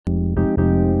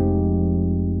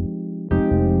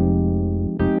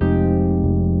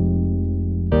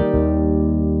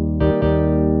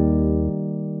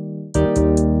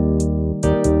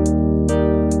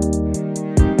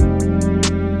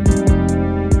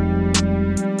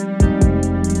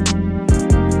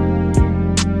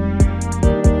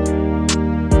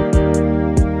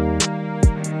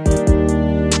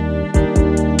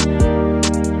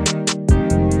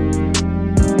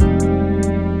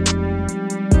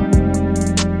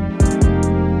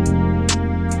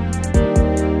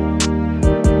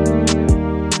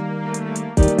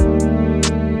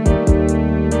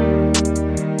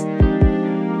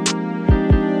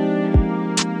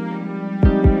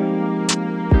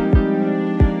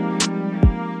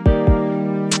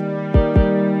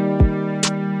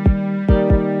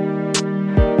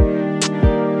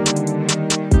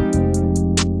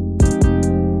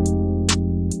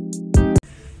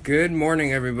Good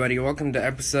morning, everybody. Welcome to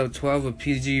episode 12 of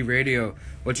PG Radio.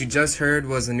 What you just heard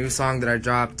was a new song that I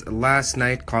dropped last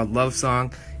night called Love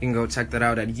Song. You can go check that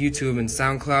out at YouTube and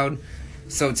SoundCloud.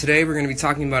 So today we're going to be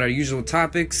talking about our usual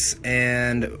topics,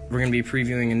 and we're going to be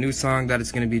previewing a new song that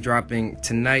is going to be dropping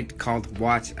tonight called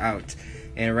Watch Out.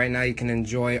 And right now you can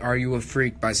enjoy Are You a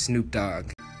Freak by Snoop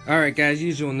Dogg. Alright guys,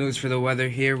 usual news for the weather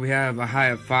here. We have a high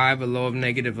of 5, a low of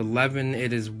negative 11.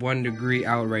 It is 1 degree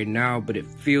out right now, but it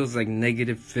feels like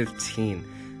negative 15.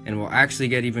 And we'll actually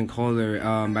get even colder.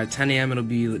 By 10 a.m. it'll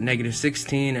be negative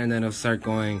 16, and then it'll start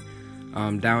going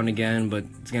down again. But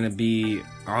it's going to be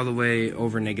all the way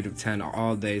over negative 10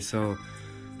 all day. So,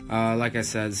 like I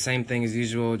said, same thing as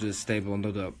usual, just stay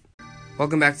bundled up.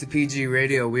 Welcome back to PG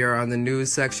Radio. We are on the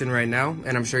news section right now,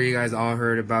 and I'm sure you guys all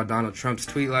heard about Donald Trump's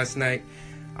tweet last night.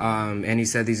 And he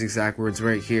said these exact words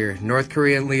right here. North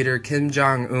Korean leader Kim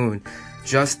Jong-un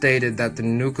just stated that the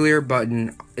nuclear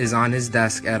button is on his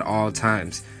desk at all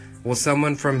times. Will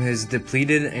someone from his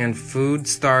depleted and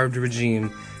food-starved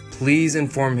regime please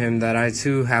inform him that I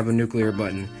too have a nuclear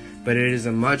button, but it is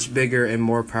a much bigger and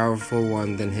more powerful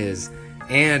one than his,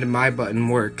 and my button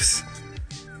works.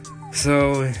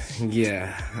 So,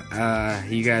 yeah,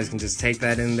 you guys can just take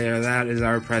that in there. That is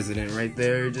our president right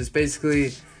there, just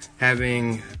basically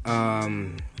having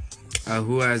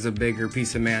who has a bigger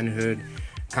piece of manhood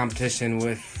competition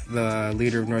with the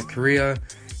leader of North Korea.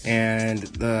 And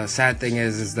the sad thing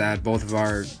is that both of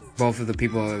the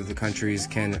people of the countries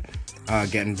can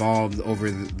get involved over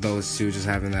those two just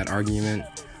having that argument.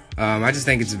 I just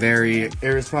think it's very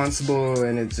irresponsible,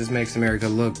 and it just makes America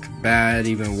look bad,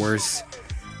 even worse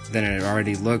than it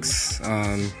already looks.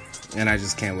 And I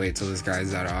just can't wait till this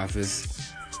guy's out of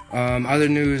office. Other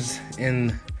news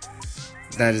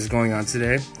that is going on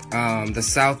today. The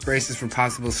South braces for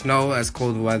possible snow as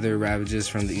cold weather ravages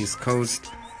from the East Coast.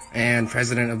 And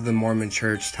President of the Mormon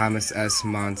Church, Thomas S.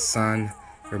 Monson,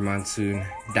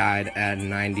 died at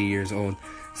 90 years old.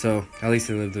 So at least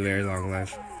he lived a very long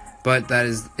life. But that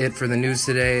is it for the news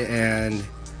today, and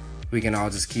we can all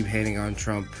just keep hating on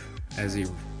Trump as he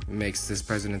makes this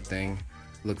president thing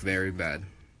look very bad.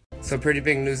 So pretty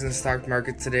big news in the stock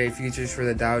market today. Futures for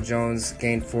the Dow Jones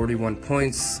gained 41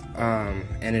 points,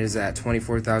 and it is at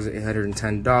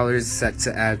 $24,810, set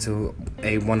to add to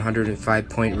a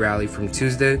 105-point rally from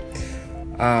Tuesday.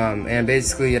 And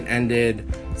basically it ended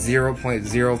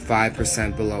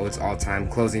 0.05% below its all-time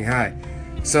closing high.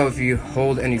 So if you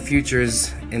hold any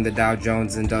futures in the Dow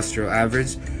Jones Industrial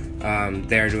Average,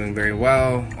 they are doing very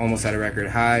well, almost at a record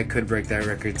high, could break that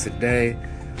record today.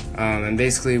 And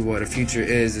basically what a future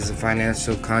is a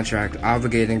financial contract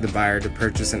obligating the buyer to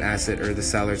purchase an asset or the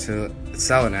seller to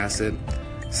sell an asset,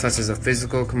 such as a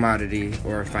physical commodity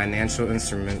or a financial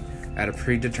instrument, at a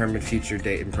predetermined future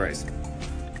date and price.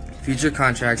 Future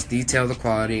contracts detail the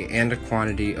quality and the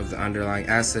quantity of the underlying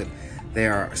asset. They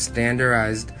are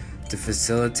standardized to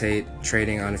facilitate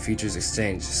trading on a futures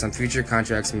exchange. Some future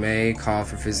contracts may call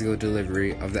for physical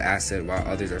delivery of the asset, while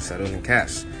others are settled in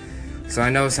cash. So I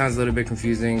know it sounds a little bit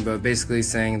confusing, but basically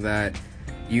saying that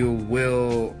you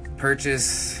will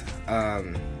purchase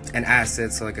an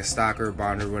asset, so like a stock or a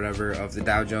bond or whatever, of the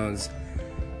Dow Jones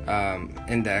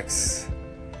index,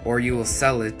 or you will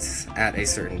sell it at a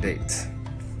certain date.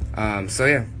 So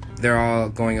yeah, they're all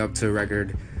going up to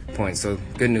record points, so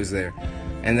good news there.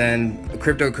 And then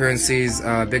cryptocurrencies,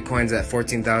 Bitcoin's at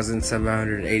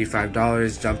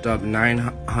 $14,785, jumped up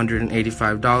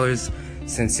 $985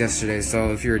 since yesterday.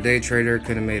 So if you're a day trader,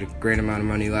 could have made a great amount of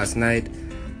money last night.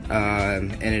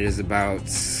 And it is about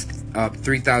up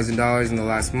 $3,000 in the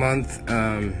last month,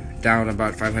 down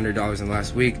about $500 in the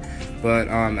last week. But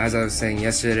as I was saying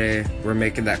yesterday, we're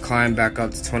making that climb back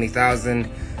up to 20,000.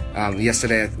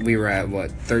 Yesterday we were at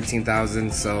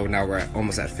 13,000, so now we're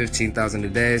almost at 15,000 a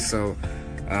day. So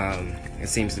it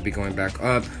seems to be going back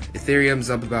up. Ethereum's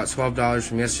up about $12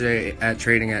 from yesterday, at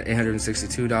trading at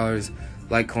 $862.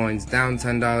 Litecoin's down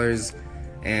 $10,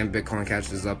 and Bitcoin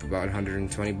Cash is up about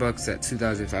 $120 at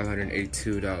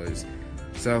 $2,582.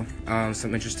 So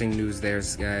some interesting news there,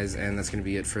 guys, and that's going to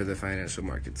be it for the financial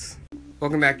markets.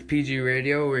 Welcome back to PG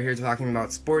Radio. We're here talking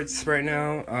about sports right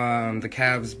now. The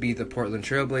Cavs beat the Portland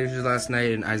Trailblazers last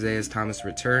night in Isaiah Thomas'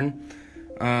 return.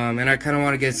 And I kind of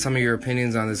want to get some of your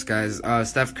opinions on this, guys.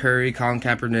 Steph Curry, Colin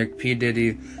Kaepernick, P.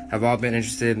 Diddy have all been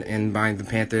interested in buying the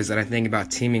Panthers, and I think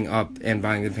about teaming up and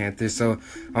buying the Panthers. So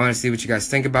I want to see what you guys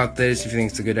think about this, if you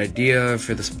think it's a good idea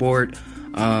for the sport,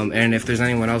 and if there's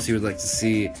anyone else you would like to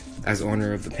see as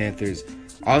owner of the Panthers.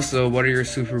 Also, what are your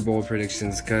Super Bowl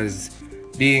predictions? Because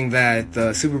being that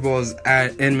the Super Bowl is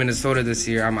in Minnesota this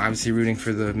year, I'm obviously rooting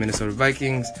for the Minnesota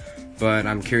Vikings, but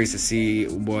I'm curious to see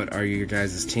what are your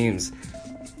guys' teams.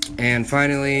 And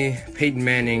finally, Peyton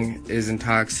Manning is in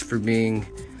talks for being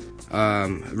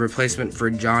replacement for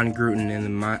John Gruden in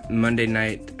the Monday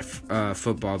Night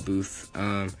Football booth.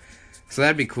 So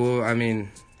that'd be cool. I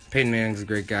mean, Peyton Manning's a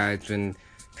great guy. It's been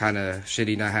kind of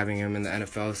shitty not having him in the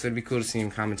NFL, so it'd be cool to see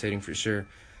him commentating for sure.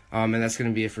 And that's going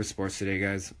to be it for sports today,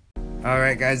 guys.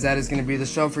 Alright guys, that is going to be the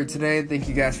show for today. Thank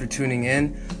you guys for tuning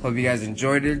in. Hope you guys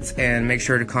enjoyed it, and make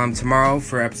sure to come tomorrow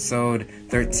for episode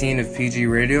 13 of PG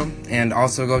Radio. And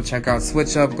also go check out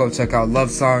Switch Up, go check out Love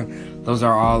Song. Those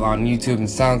are all on YouTube and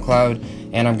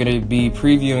SoundCloud. And I'm going to be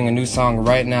previewing a new song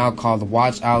right now called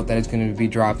Watch Out that is going to be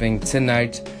dropping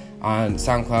tonight on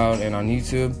SoundCloud and on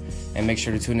YouTube. And make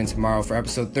sure to tune in tomorrow for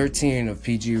episode 13 of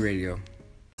PG Radio.